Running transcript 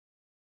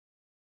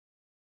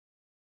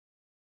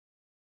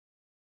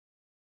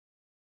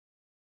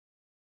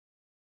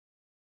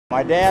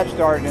My dad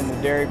started in the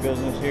dairy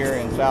business here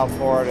in South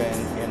Florida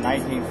in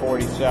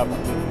 1947.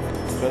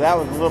 So that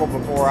was a little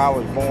before I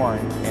was born,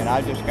 and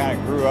I just kind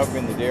of grew up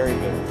in the dairy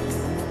business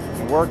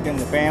and worked in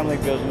the family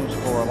business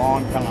for a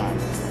long time.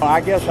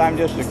 I guess I'm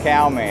just a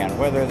cow man.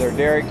 Whether they're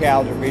dairy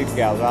cows or beef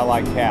cows, I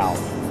like cows.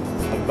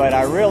 But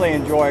I really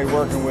enjoy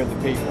working with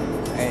the people.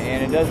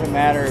 And it doesn't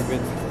matter if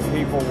it's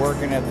people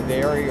working at the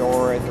dairy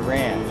or at the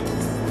ranch.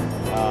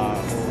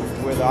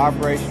 With an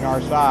operation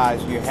our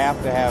size, you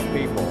have to have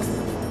people.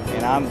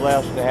 And I'm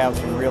blessed to have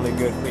some really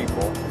good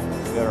people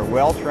that are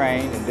well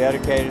trained and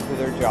dedicated to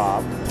their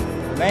job.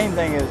 The main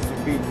thing is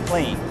to be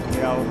clean.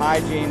 You know,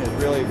 hygiene is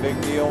really a big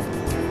deal,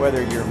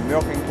 whether you're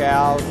milking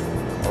cows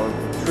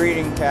or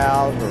treating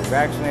cows or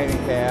vaccinating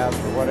calves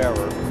or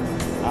whatever.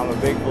 I'm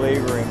a big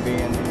believer in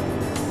being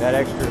that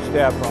extra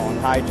step on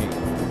hygiene.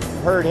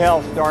 Herd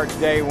health starts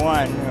day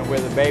one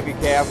with a baby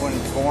calf when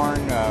it's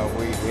born.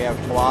 We have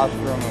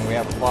colostrum, and we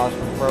have a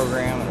colostrum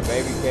program and a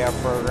baby calf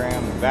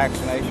program and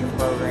vaccination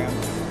program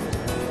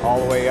all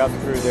the way up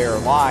through their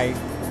life.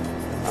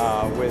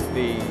 With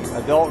the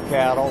adult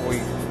cattle, we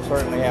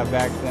certainly have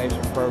vaccination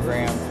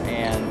programs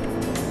and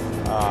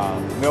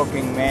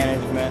milking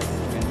management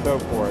and so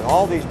forth.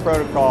 All these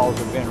protocols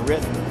have been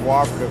written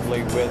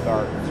cooperatively with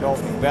our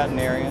consulting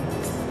veterinarian,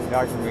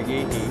 Dr.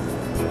 McGee,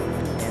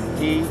 and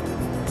he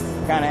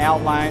kind of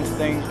outlines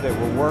things that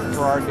will work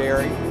for our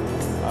dairy,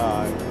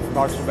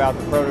 talks about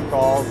the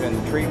protocols and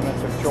the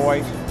treatments of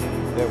choice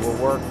that will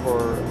work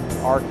for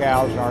our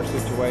cows and our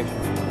situation.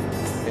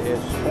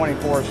 It's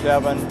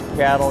 24/7.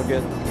 Cattle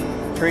get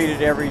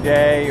treated every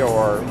day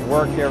or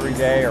worked every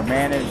day or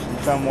managed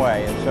in some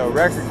way, and so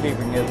record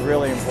keeping is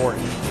really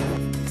important.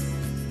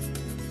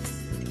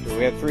 So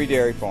we have 3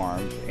 dairy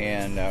farms,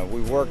 and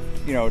we work,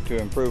 to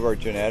improve our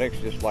genetics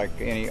just like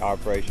any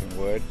operation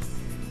would.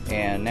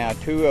 And now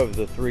 2 of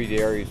the 3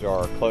 dairies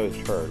are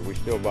closed herd. We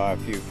still buy a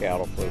few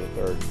cattle for the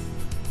 3rd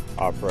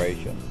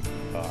operation.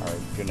 Our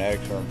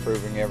genetics are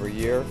improving every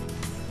year,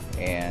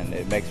 and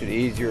it makes it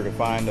easier to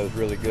find those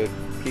really good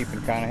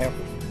keeping kind of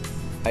heifers.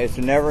 It's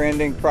a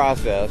never-ending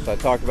process. I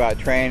talk about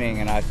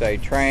training, and I say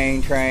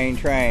train, train,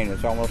 train.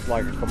 It's almost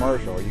like a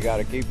commercial. You got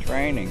to keep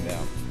training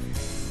them.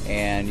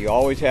 And you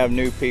always have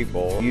new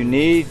people. You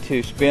need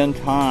to spend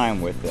time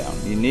with them.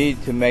 You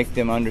need to make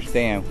them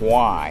understand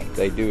why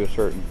they do a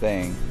certain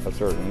thing a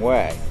certain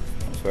way.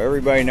 So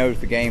everybody knows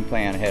the game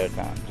plan ahead of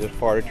time, just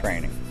part of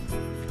training.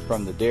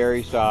 From the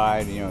dairy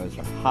side, it's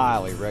a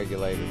highly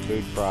regulated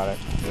food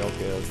product, milk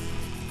is.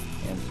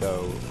 And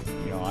so,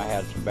 I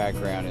had some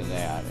background in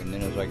that. And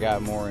then as I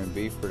got more in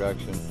beef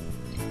production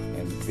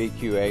and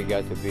VQA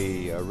got to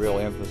be a real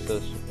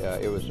emphasis,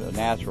 it was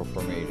natural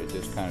for me to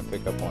just kind of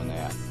pick up on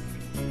that.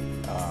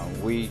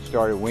 We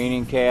started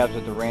weaning calves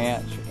at the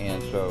ranch,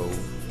 and so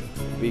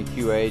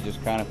VQA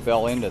just kind of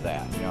fell into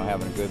that,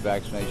 having a good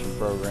vaccination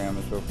program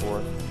and so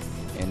forth.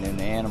 And then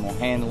the animal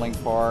handling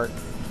part,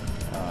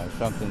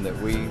 something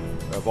that we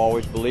have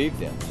always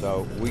believed in.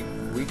 So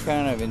we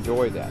kind of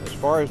enjoy that. As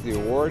far as the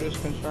award is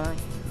concerned,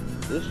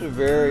 this is a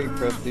very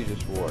prestigious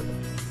award.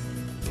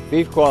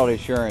 Beef quality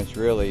assurance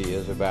really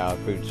is about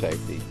food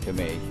safety to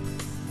me.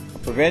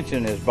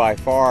 Prevention is by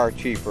far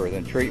cheaper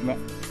than treatment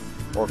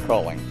or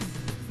culling.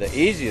 The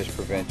easiest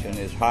prevention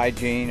is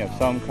hygiene of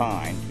some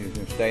kind,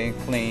 staying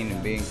clean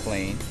and being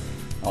clean.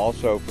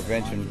 Also,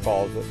 prevention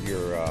falls with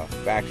your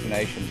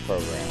vaccination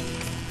program,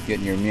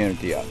 getting your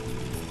immunity up.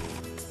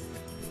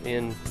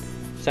 In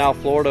South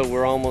Florida,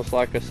 we're almost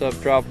like a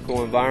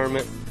subtropical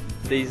environment.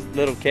 These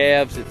little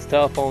calves, it's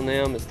tough on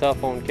them, it's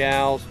tough on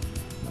cows.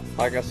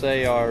 Like I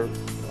say, our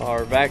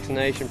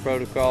vaccination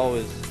protocol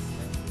is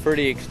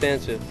pretty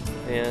extensive,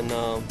 and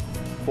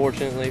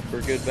fortunately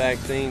for good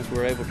vaccines,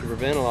 we're able to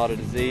prevent a lot of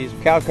disease.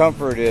 Cow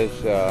comfort is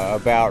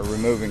about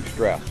removing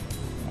stress.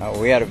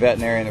 We had a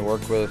veterinarian that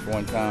worked with us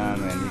one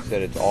time, and he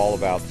said it's all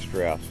about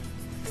stress.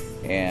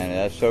 And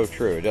that's so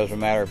true. It doesn't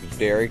matter if it's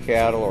dairy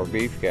cattle or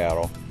beef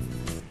cattle,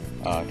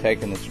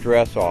 taking the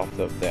stress off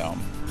of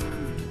them.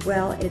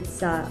 Well,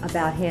 it's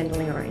about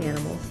handling our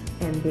animals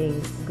and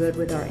being good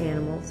with our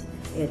animals.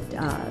 It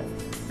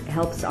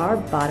helps our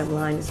bottom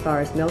line as far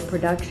as milk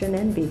production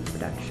and beef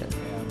production.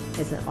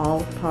 It's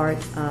all part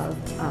of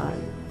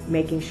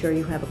making sure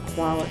you have a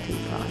quality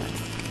product.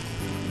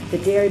 The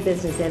dairy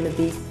business and the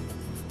beef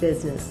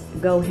business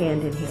go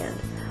hand in hand.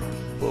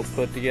 We'll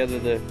put together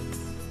the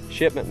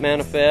shipment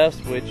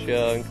manifest, which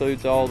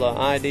includes all the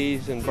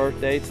IDs and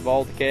birth dates of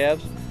all the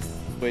calves,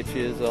 which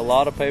is a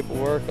lot of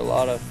paperwork, a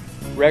lot of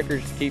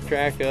records to keep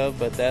track of,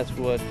 but that's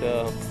what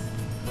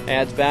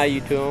adds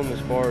value to them as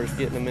far as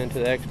getting them into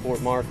the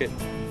export market,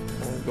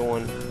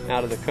 going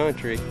out of the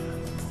country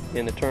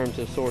in the terms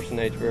of source and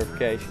age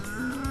verification.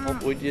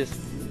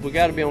 We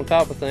got to be on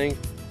top of things.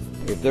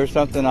 If there's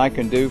something I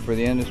can do for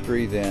the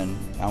industry, then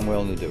I'm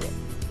willing to do it.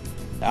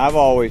 I've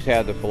always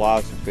had the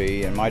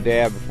philosophy, and my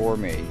dad before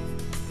me,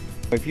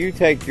 if you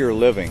take your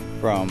living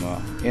from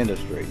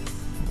industry,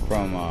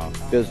 from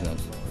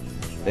business,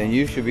 then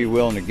you should be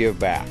willing to give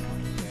back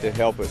to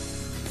help it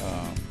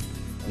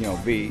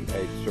be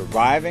a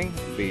surviving,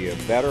 be a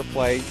better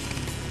place,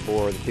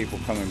 for the people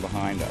coming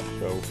behind us.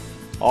 So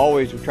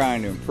always we're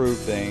trying to improve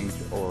things,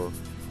 or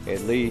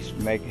at least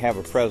have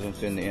a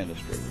presence in the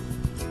industry.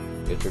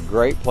 It's a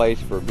great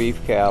place for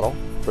beef cattle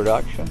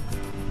production,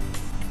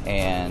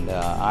 and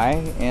I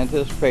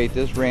anticipate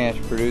this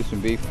ranch producing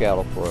beef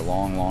cattle for a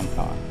long, long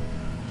time.